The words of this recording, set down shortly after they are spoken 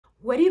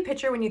What do you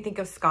picture when you think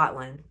of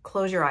Scotland?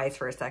 Close your eyes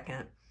for a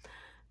second.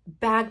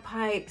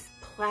 Bagpipes,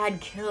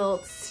 plaid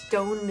kilts,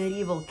 stone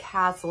medieval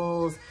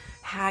castles,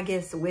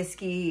 haggis,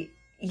 whiskey.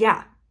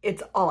 Yeah,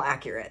 it's all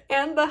accurate.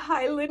 And the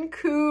Highland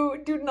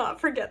Coo. Do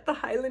not forget the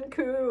Highland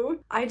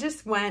Coo. I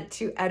just went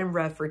to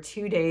Edinburgh for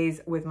 2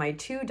 days with my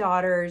 2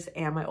 daughters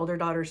and my older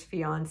daughter's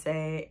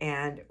fiance,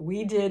 and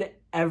we did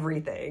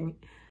everything.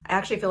 I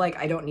actually feel like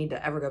I don't need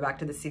to ever go back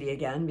to the city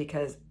again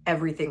because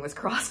everything was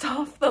crossed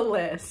off the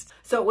list.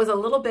 So it was a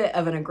little bit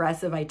of an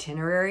aggressive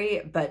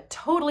itinerary, but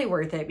totally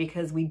worth it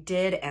because we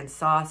did and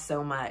saw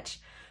so much.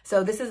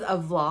 So this is a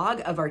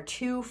vlog of our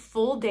 2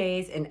 full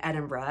days in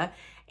Edinburgh.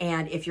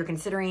 And if you're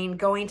considering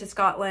going to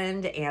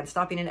Scotland and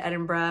stopping in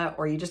Edinburgh,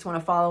 or you just want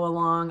to follow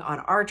along on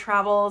our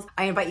travels,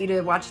 I invite you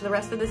to watch the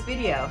rest of this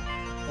video.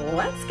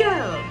 Let's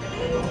go.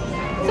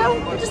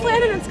 So we just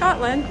landed in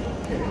Scotland.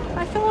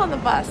 I fell on the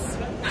bus.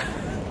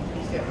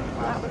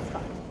 That was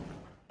fun.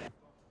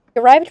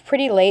 We arrived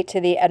pretty late to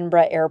the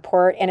Edinburgh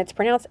airport, and it's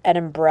pronounced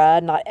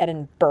Edinburgh, not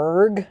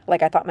Edinburgh,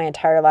 like I thought my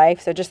entire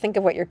life. So just think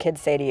of what your kids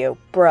say to you,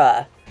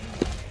 bruh.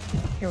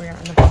 Here we are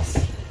on the bus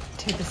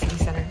to the city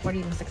centre. What are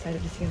you most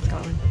excited to see in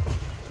Scotland?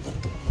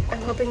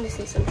 I'm hoping to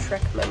see some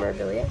Shrek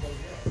memorabilia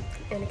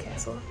and a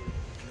castle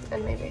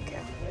and maybe a cow.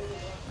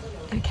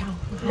 And a cow.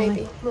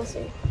 Maybe. We'll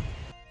see.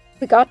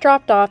 We got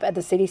dropped off at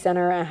the city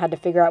center and had to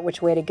figure out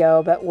which way to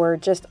go, but we're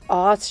just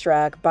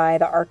awestruck by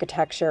the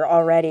architecture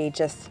already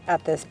just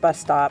at this bus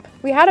stop.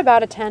 We had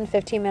about a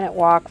 10-15 minute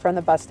walk from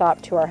the bus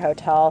stop to our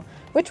hotel,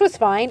 which was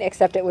fine,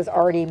 except it was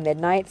already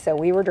midnight, so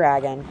we were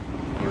dragging.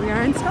 Here we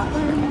are in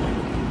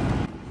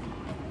Scotland.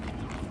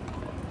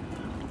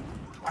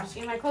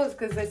 Washing my clothes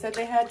because they said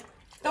they had...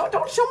 No,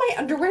 don't show my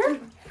underwear.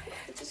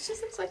 It just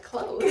looks like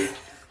clothes.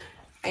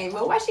 I am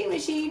a washing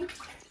machine.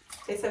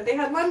 They said they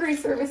had laundry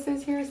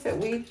services here, so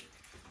we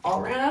all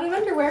ran out of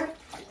underwear.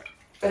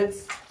 But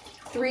it's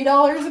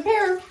 $3 a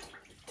pair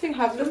to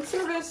have them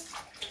serviced.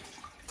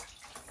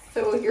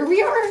 So here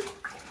we are.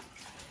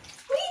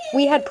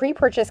 We had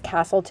pre-purchased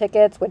castle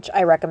tickets, which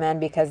I recommend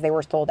because they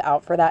were sold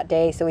out for that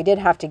day. So we did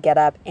have to get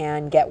up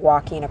and get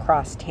walking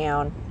across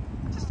town.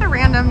 Just a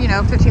random,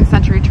 15th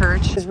century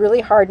church. It was really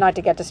hard not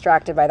to get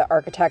distracted by the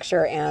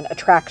architecture and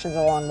attractions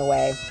along the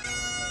way.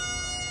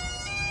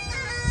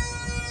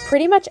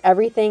 Pretty much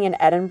everything in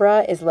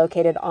Edinburgh is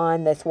located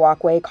on this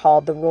walkway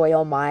called the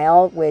Royal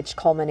Mile, which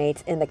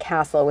culminates in the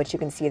castle, which you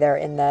can see there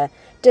in the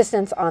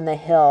distance on the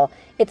hill.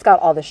 It's got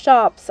all the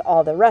shops,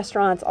 all the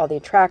restaurants, all the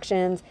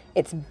attractions.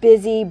 It's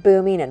busy,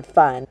 booming, and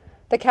fun.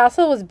 The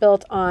castle was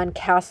built on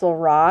Castle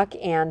Rock,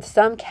 and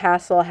some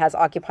castle has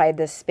occupied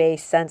this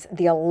space since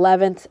the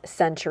 11th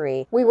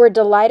century. We were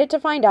delighted to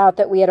find out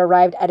that we had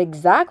arrived at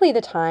exactly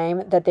the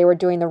time that they were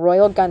doing the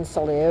Royal Gun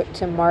Salute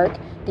to mark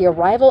the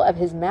arrival of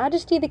His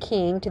Majesty the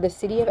King to the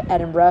city of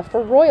Edinburgh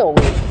for Royal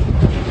Week.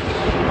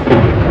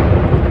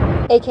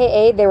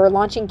 AKA, they were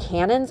launching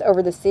cannons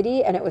over the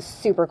city, and it was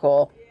super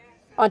cool.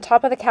 On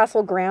top of the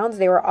castle grounds,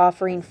 they were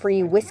offering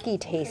free whiskey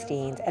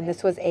tastings, and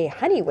this was a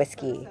honey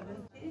whiskey.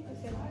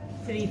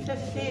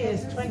 350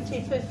 is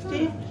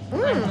 2050,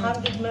 and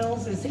 100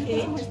 mils is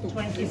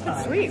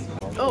 825. Sweet.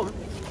 Oh,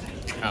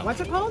 what's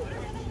it called?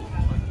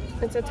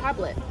 It's a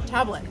tablet.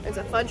 Tablet. It's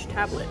a fudge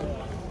tablet.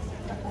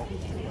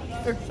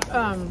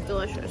 It's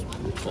delicious.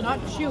 Not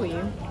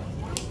chewy.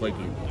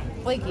 Flaky.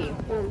 Flaky.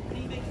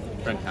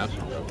 Fantastic.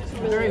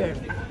 Very good.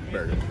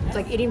 Very good. It's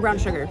like eating brown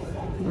sugar.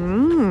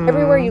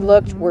 Everywhere you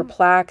looked were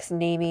plaques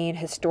naming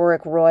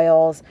historic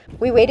royals.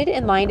 We waited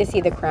in line to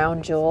see the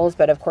crown jewels,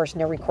 but of course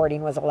no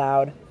recording was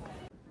allowed.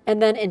 And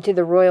then into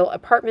the royal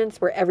apartments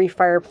where every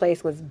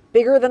fireplace was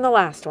bigger than the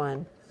last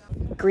one.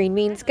 Green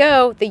means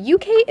go. The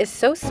UK is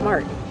so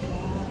smart.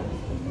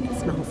 It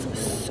smells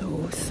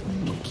so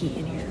smoky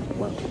in here.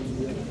 Whoa.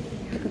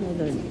 Look at all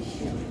those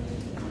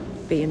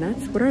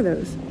bayonets. What are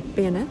those?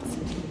 Bayonets?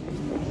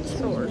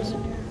 Swords.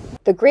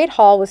 The Great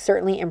Hall was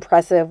certainly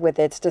impressive with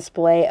its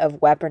display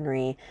of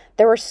weaponry.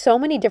 There were so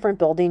many different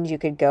buildings you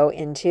could go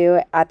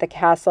into at the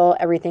castle,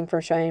 everything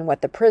from showing what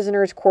the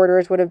prisoners'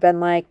 quarters would have been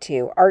like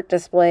to art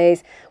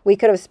displays. We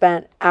could have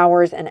spent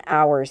hours and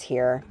hours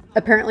here.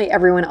 Apparently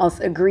everyone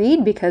else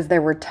agreed because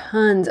there were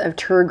tons of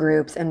tour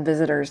groups and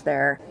visitors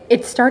there.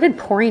 It started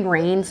pouring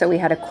rain, so we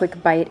had a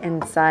quick bite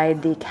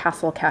inside the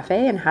Castle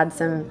Cafe and had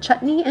some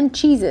chutney and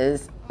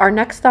cheeses. Our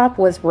next stop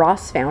was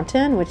Ross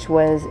Fountain, which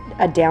was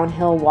a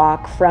downhill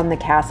walk from the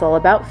castle,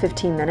 about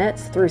 15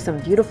 minutes, through some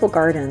beautiful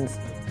gardens.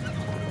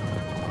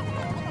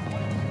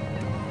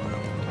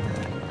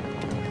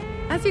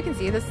 As you can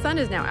see, the sun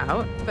is now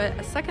out, but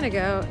a second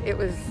ago it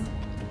was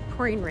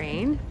pouring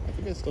rain. I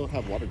think I still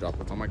have water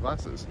droplets on my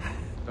glasses.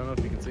 Don't know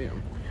if you can see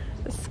them.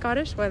 The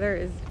Scottish weather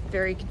is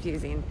very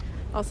confusing.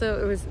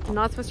 Also, it was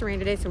not supposed to rain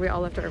today, so we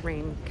all left our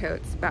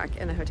raincoats back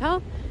in the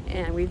hotel,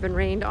 and we've been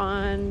rained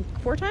on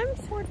 4 times?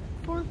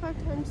 4 or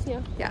 5 times,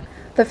 yeah. Yeah.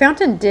 The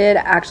fountain did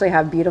actually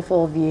have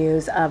beautiful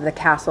views of the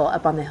castle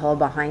up on the hill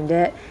behind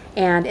it,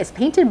 and it's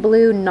painted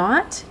blue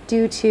not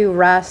due to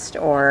rust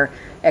or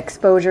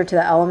exposure to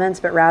the elements,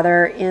 but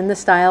rather in the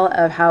style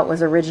of how it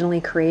was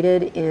originally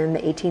created in the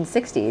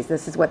 1860s.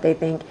 This is what they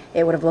think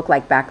it would have looked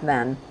like back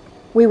then.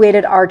 We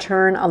waited our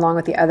turn along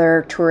with the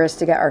other tourists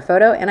to get our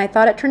photo, and I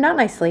thought it turned out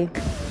nicely.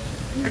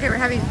 Okay, we're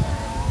having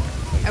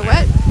a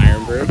what?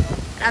 Iron brew.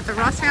 At the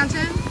Ross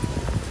Fountain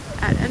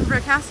at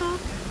Edinburgh Castle.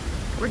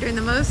 We're doing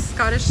the most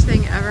Scottish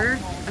thing ever,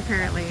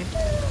 apparently.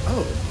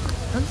 Oh,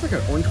 that's like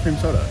an orange cream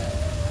soda.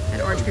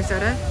 An orange cream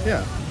soda?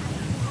 Yeah.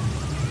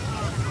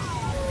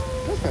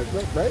 That's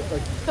nice, right?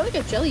 Like, I feel like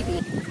a jelly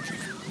bean.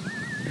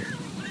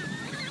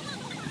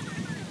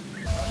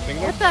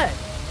 what the?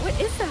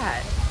 What is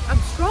that? I'm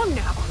strong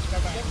now.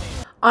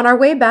 On our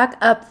way back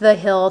up the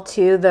hill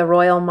to the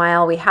Royal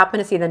Mile, we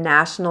happened to see the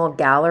National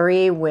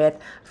Gallery with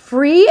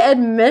free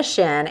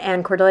admission,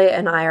 and Cordelia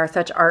and I are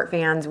such art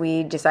fans,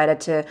 we decided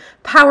to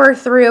power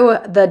through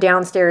the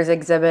downstairs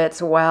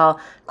exhibits while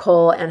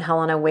Cole and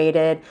Helena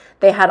waited.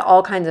 They had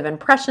all kinds of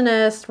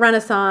Impressionist,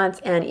 Renaissance,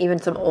 and even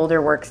some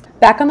older works.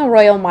 Back on the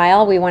Royal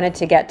Mile, we wanted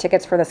to get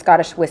tickets for the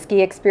Scotch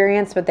Whisky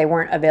Experience, but they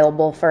weren't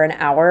available for an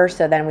hour,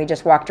 so then we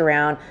just walked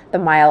around the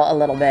mile a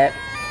little bit.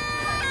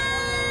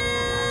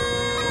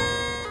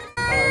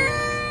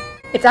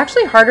 It's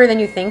actually harder than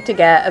you think to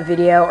get a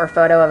video or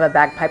photo of a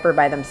bagpiper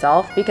by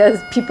themselves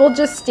because people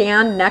just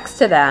stand next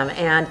to them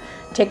and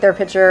take their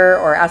picture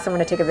or ask someone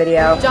to take a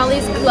video.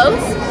 Jolly's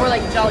close or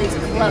like Jolly's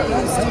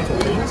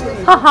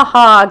closed? Ha ha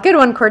ha, good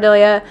one,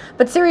 Cordelia.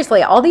 But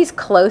seriously, all these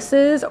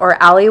closes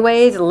or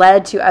alleyways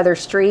led to other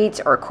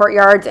streets or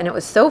courtyards, and it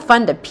was so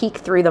fun to peek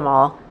through them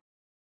all.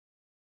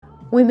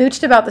 We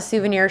mooched about the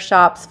souvenir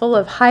shops full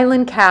of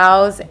Highland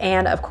cows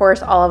and, of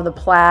course, all of the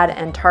plaid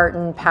and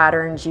tartan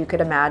patterns you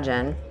could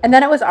imagine. And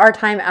then it was our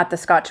time at the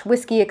Scotch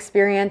Whisky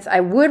Experience.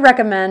 I would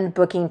recommend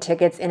booking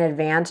tickets in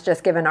advance,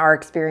 just given our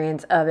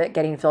experience of it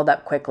getting filled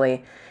up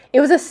quickly. It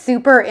was a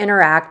super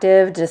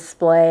interactive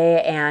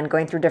display and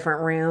going through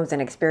different rooms and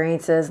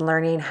experiences,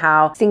 learning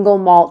how single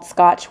malt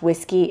Scotch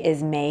whiskey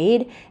is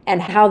made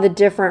and how the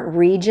different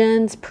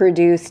regions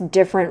produce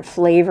different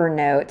flavor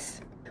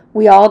notes.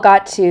 We all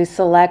got to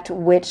select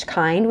which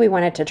kind we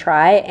wanted to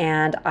try,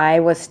 and I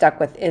was stuck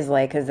with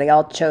Islay because they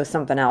all chose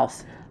something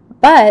else.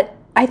 But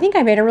I think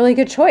I made a really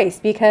good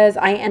choice because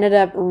I ended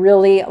up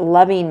really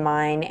loving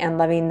mine and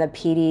loving the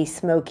peaty,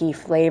 smoky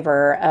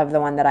flavor of the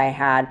one that I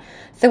had.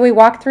 So we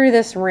walked through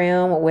this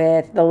room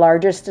with the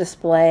largest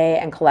display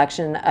and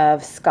collection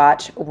of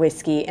Scotch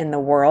whiskey in the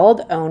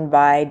world, owned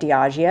by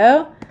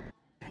Diageo.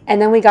 And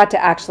then we got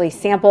to actually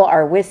sample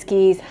our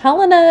whiskeys.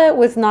 Helena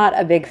was not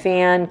a big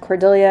fan.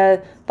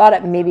 Cordelia thought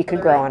it maybe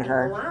could grow on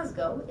her.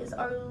 Glasgow is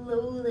our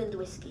lowland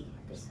whiskey.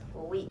 This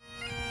wheat.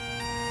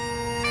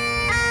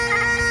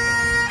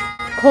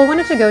 Cole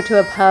wanted to go to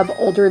a pub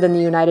older than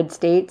the United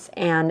States,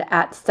 and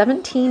at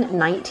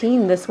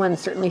 1719, this one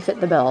certainly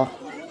fit the bill.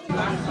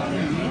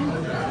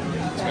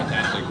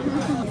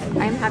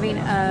 I'm having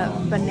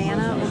a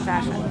banana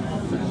old-fashioned.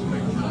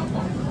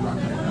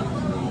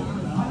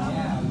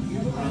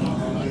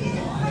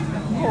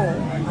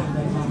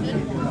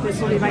 This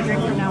will be my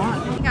drink from now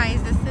on. Hey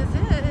guys, this is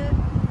it.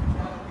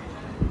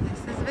 This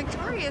is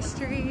Victoria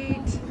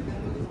Street,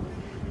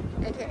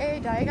 aka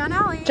Diagon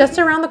Alley. Just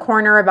around the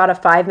corner, about a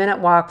 5-minute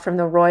walk from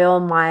the Royal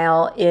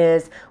Mile,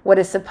 is what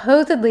is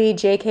supposedly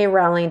J.K.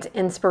 Rowling's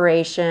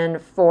inspiration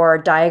for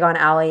Diagon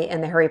Alley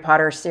in the Harry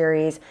Potter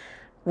series,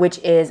 which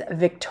is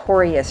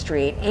Victoria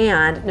Street,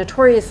 and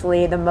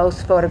notoriously the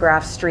most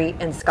photographed street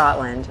in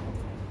Scotland.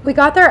 We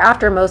got there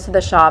after most of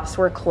the shops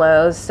were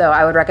closed, so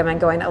I would recommend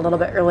going a little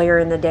bit earlier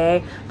in the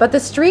day. But the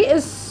street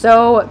is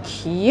so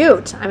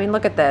cute. I mean,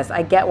 look at this.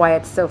 I get why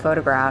it's so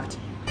photographed.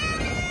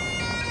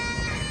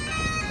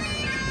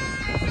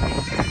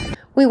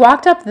 We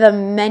walked up the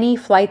many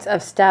flights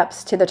of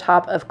steps to the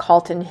top of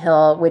Calton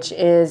Hill, which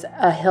is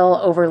a hill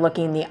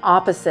overlooking the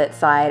opposite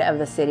side of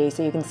the city,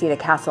 so you can see the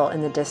castle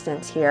in the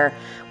distance here.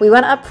 We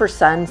went up for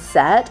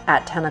sunset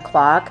at 10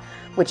 o'clock,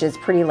 which is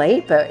pretty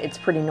late, but it's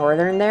pretty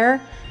northern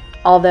there.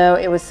 Although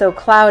it was so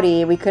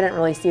cloudy, we couldn't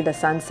really see the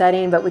sun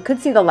setting, but we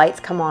could see the lights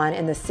come on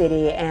in the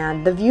city,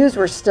 and the views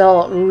were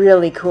still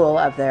really cool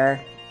up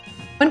there.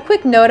 One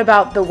quick note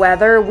about the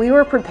weather, we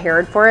were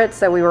prepared for it,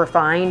 so we were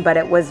fine, but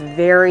it was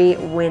very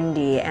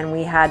windy, and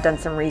we had done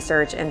some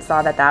research and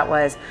saw that that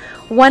was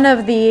one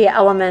of the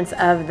elements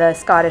of the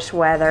Scottish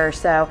weather,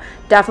 so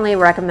definitely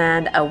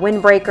recommend a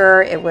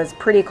windbreaker. It was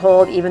pretty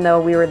cold, even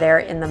though we were there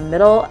in the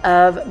middle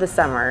of the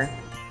summer.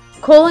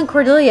 Cole and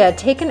Cordelia,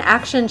 take an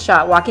action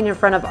shot walking in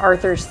front of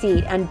Arthur's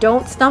seat, and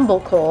don't stumble,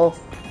 Cole.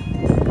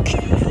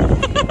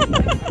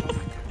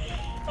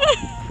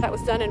 That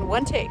was done in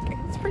one take.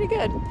 It's pretty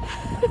good.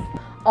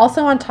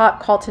 Also on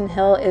top Calton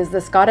Hill is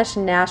the Scottish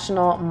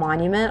National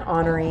Monument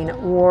honoring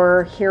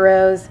war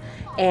heroes,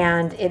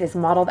 and it is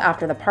modeled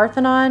after the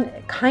Parthenon.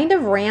 Kind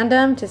of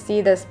random to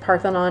see this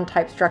Parthenon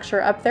type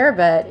structure up there,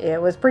 but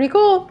it was pretty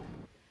cool.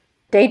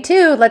 Day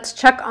 2, let's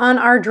check on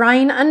our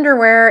drying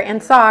underwear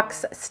and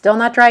socks. Still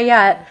not dry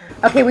yet.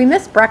 Okay, we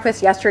missed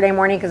breakfast yesterday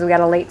morning because we got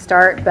a late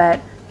start, but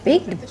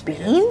baked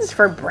beans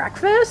for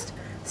breakfast?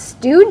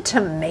 Stewed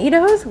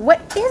tomatoes?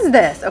 What is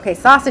this? Okay,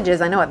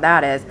 sausages, I know what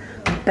that is.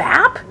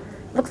 Bap?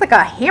 Looks like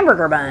a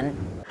hamburger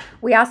bun.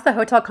 We asked the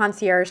hotel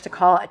concierge to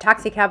call a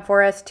taxi cab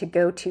for us to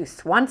go to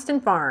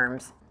Swanston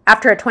Farms.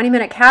 After a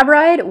 20-minute cab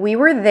ride, we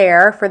were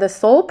there for the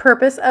sole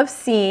purpose of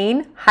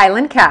seeing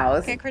Highland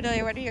cows. Okay,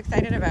 Cordelia, what are you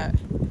excited about?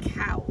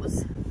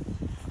 Cows.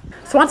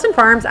 Swanston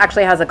Farms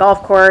actually has a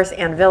golf course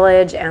and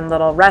village and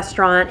little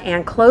restaurant,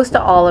 and close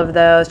to all of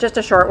those, just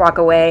a short walk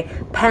away,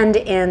 penned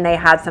in, they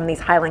had some of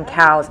these Highland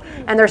cows.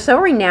 And they're so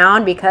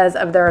renowned because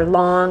of their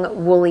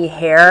long, woolly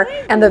hair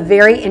and the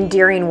very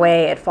endearing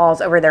way it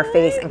falls over their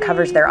face and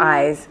covers their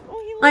eyes.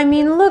 I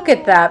mean, look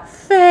at that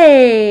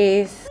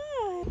face.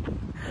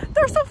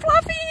 They're so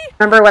fluffy.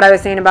 Remember what I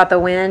was saying about the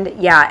wind?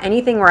 Yeah,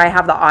 anything where I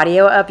have the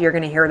audio up, you're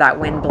going to hear that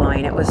wind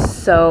blowing. It was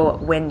so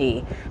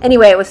windy.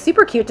 Anyway, it was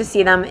super cute to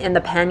see them in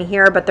the pen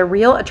here, but the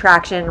real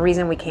attraction,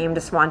 reason we came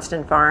to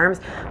Swanston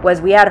Farms,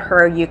 was we had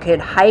heard you could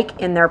hike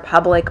in their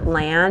public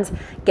lands,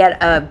 get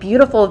a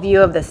beautiful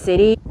view of the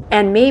city,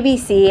 and maybe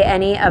see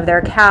any of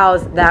their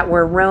cows that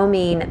were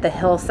roaming the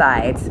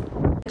hillsides.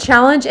 The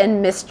challenge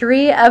and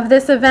mystery of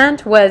this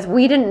event was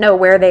we didn't know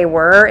where they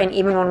were, and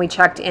even when we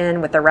checked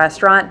in with the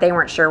restaurant, they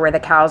weren't sure where the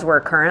cows were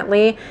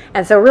currently.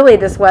 And so really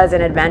this was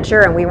an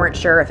adventure, and we weren't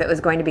sure if it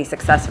was going to be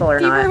successful or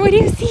not. What do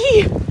you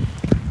see?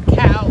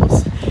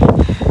 Cows.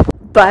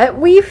 But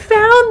we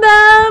found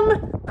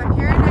them! I'm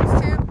here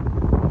next to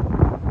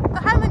the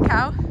Highland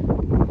cow.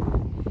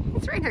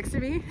 It's right next to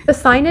me. The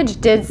signage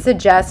did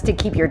suggest to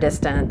keep your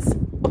distance.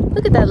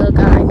 Look at that little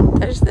guy.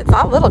 It's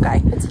not a little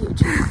guy. It's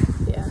huge.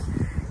 Yeah.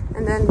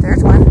 And then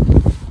there's one.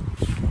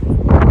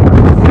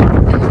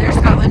 And then there's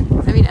Scotland.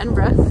 I mean,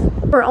 Edinburgh.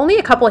 There were only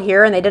a couple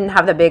here and they didn't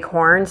have the big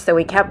horns, so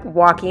we kept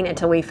walking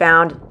until we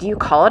found, do you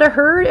call it a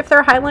herd if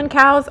they're Highland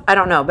cows? I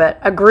don't know, but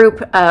a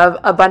group of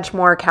a bunch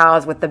more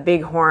cows with the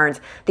big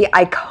horns, the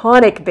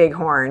iconic big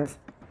horns.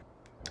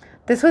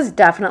 This was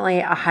definitely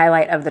a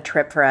highlight of the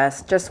trip for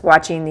us, just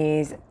watching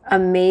these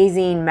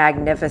amazing,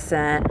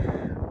 magnificent,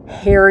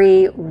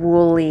 hairy,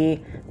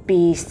 woolly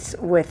beasts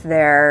with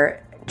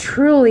their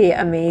truly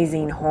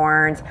amazing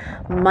horns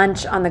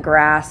munch on the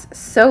grass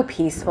so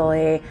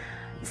peacefully,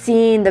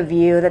 seeing the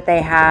view that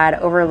they had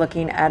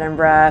overlooking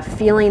Edinburgh,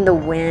 feeling the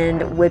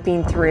wind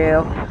whipping through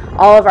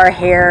all of our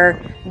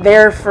hair,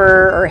 their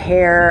fur or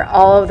hair,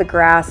 all of the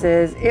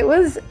grasses. It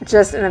was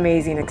just an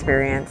amazing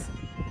experience.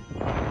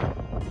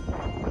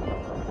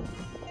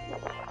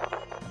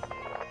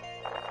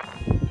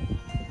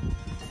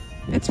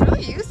 It's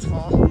really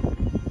useful.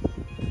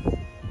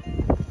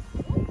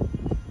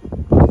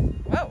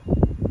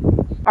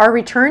 Our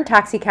return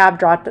taxi cab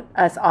dropped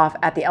us off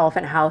at the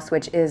Elephant House,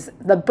 which is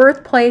the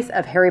birthplace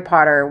of Harry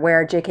Potter,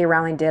 where J.K.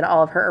 Rowling did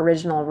all of her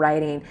original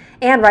writing,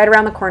 and right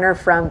around the corner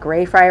from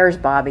Greyfriars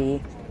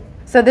Bobby.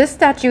 So this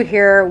statue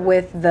here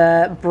with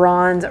the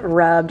bronze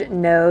rubbed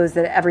nose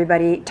that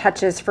everybody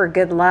touches for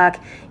good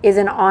luck is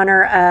in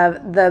honor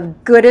of the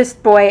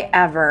goodest boy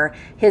ever.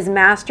 His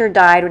master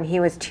died when he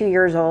was 2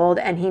 years old,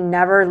 and he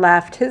never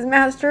left his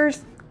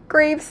master's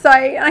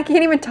gravesite. I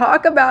can't even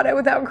talk about it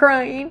without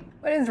crying.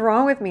 What is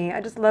wrong with me? I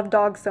just love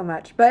dogs so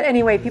much. But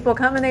anyway, people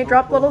come and they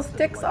drop little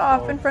sticks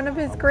off in front of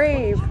his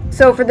grave.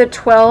 So for the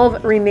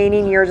 12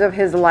 remaining years of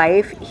his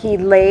life, he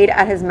laid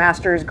at his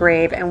master's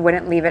grave and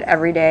wouldn't leave it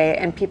every day,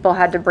 and people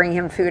had to bring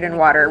him food and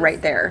water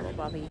right there.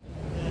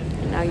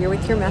 Now you're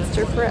with your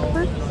master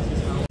forever?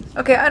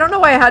 Okay, I don't know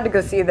why I had to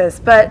go see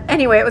this, but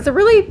anyway, it was a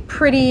really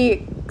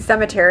pretty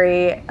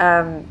cemetery,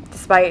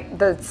 despite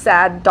the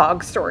sad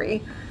dog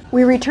story.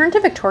 We returned to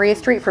Victoria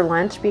Street for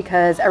lunch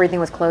because everything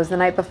was closed the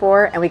night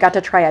before, and we got to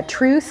try a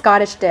true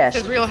Scottish dish.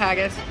 It's real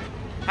haggis.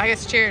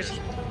 Haggis, cheers.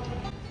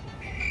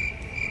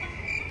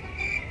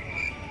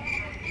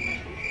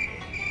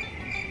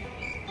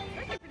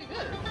 Pretty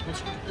good.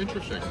 It's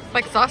interesting.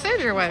 Like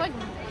sausage or what? It's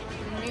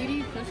like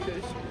meaty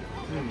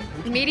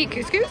couscous. Meaty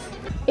couscous?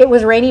 It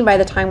was raining by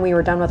the time we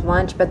were done with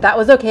lunch, but that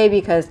was okay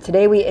because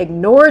today we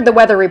ignored the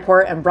weather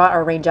report and brought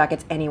our rain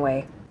jackets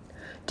anyway.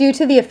 Due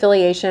to the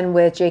affiliation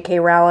with J.K.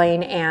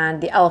 Rowling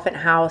and the Elephant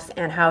House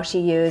and how she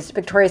used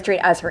Victoria Street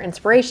as her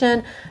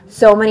inspiration,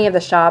 so many of the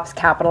shops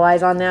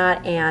capitalize on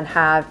that and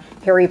have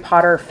Harry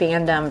Potter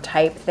fandom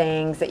type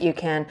things that you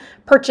can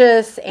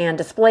purchase and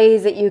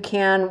displays that you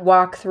can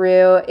walk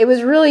through. It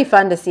was really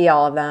fun to see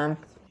all of them.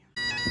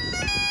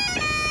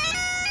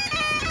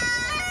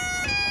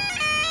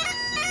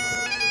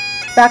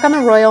 Back on the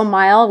Royal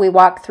Mile, we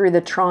walked through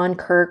the Tron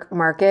Kirk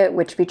Market,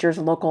 which features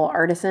local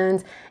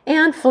artisans,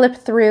 and flipped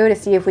through to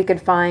see if we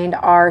could find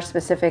our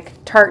specific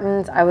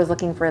tartans. I was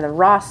looking for the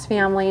Ross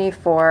family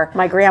for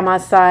my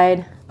grandma's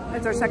side.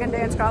 It's our second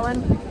day in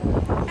Scotland,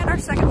 and our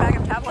second bag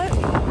of tablets.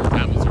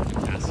 Tablets are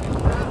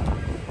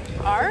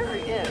fantastic. Are or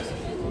is?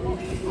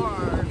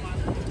 Or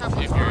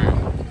if you're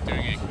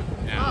doing it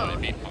now,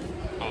 it'd be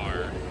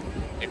are.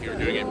 If you're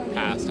doing it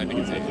past, I think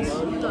it's is.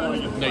 No,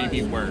 you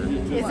mean were.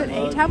 Is it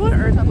a tablet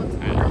or tablets?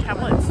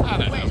 tablets. Oh,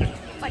 no, no.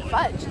 It's like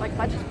fudge. Like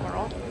fudge is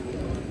plural.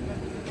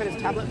 But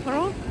is tablet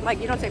plural?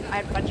 Like you don't say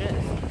I had fudges.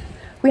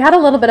 We had a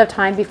little bit of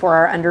time before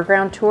our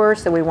underground tour,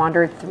 so we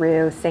wandered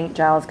through St.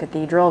 Giles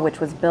Cathedral, which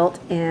was built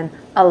in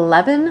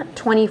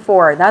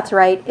 1124. That's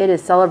right, it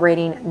is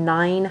celebrating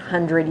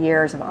 900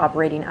 years of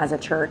operating as a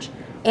church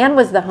and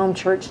was the home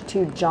church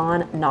to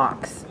John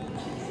Knox.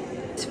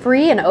 It's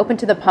free and open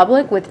to the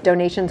public with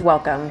donations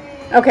welcome.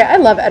 Okay, I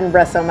love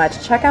Edinburgh so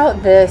much. Check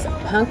out this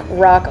punk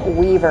rock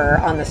weaver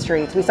on the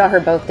streets. We saw her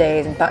both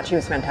days and thought she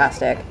was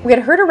fantastic. We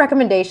had heard a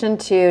recommendation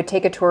to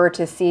take a tour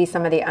to see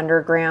some of the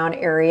underground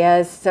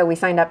areas, so we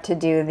signed up to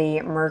do the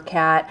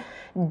Mercat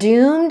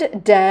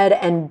Doomed, Dead,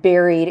 and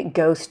Buried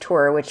Ghost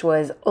Tour, which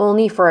was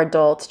only for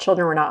adults.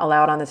 Children were not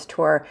allowed on this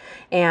tour.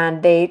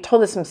 And they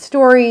told us some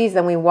stories,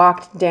 and we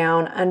walked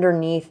down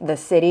underneath the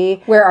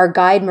city, where our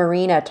guide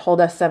Marina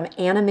told us some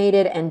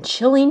animated and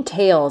chilling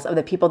tales of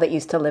the people that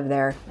used to live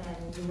there.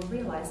 And you will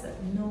realize that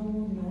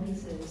no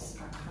noises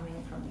are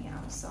coming from the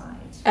outside.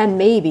 And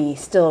maybe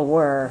still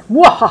were.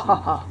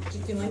 Wahahaha. Did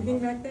you do anything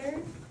back there?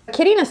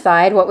 Kidding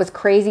aside, what was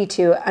crazy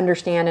to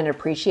understand and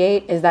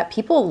appreciate is that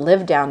people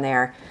lived down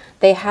there.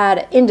 They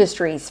had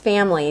industries,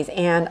 families,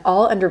 and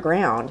all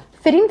underground.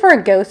 Fitting for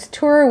a ghost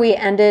tour, we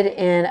ended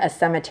in a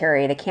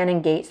cemetery, the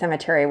Canon Gait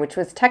cemetery, which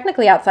was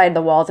technically outside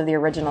the walls of the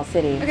original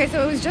city. Okay,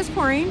 so it was just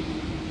pouring.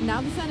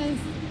 Now the sun is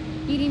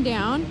beating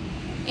down.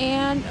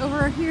 And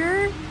over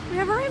here, we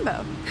have a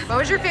rainbow. What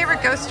was your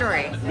favorite ghost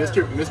story?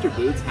 Mr.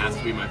 Boots has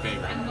to be my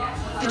favorite.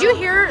 Did you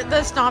hear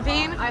the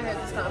stomping? I heard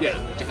the stomping.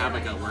 Yeah, to have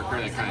like a worker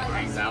that kind of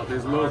hangs out.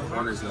 There's little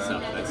corners and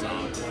stuff that's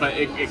but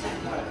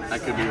I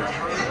could be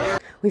wrong.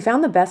 We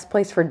found the best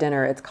place for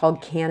dinner. It's called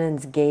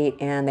Canon's Gait,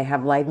 and they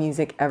have live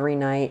music every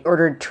night.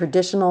 Ordered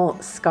traditional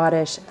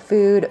Scottish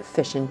food,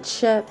 fish and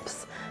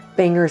chips,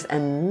 bangers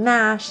and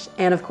mash,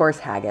 and of course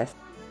haggis.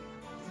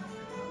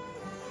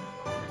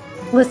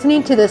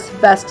 Listening to this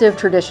festive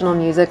traditional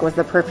music was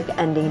the perfect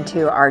ending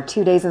to our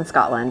 2 days in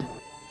Scotland.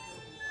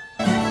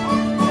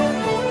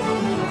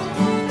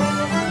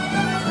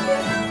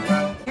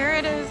 Here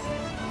it is,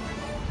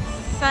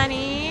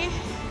 sunny.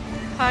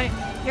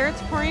 Here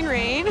it's pouring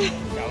rain.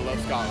 Gotta love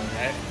Scotland,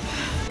 right?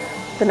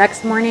 The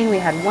next morning, we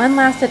had one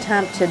last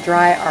attempt to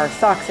dry our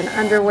socks and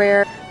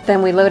underwear.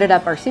 Then we loaded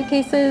up our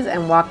suitcases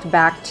and walked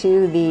back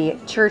to the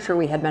church where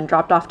we had been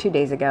dropped off 2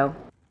 days ago.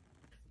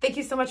 Thank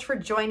you so much for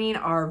joining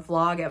our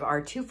vlog of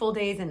our 2 full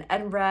days in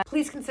Edinburgh.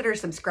 Please consider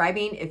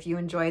subscribing if you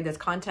enjoyed this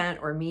content,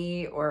 or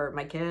me, or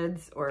my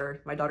kids, or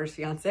my daughter's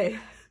fiance.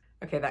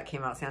 Okay, that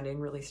came out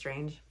sounding really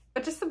strange.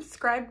 But just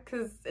subscribe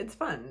because it's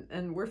fun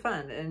and we're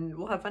fun and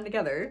we'll have fun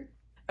together.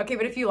 Okay,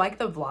 but if you like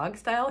the vlog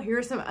style, here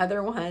are some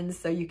other ones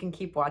so you can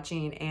keep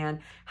watching and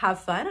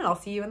have fun, and I'll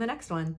see you in the next one.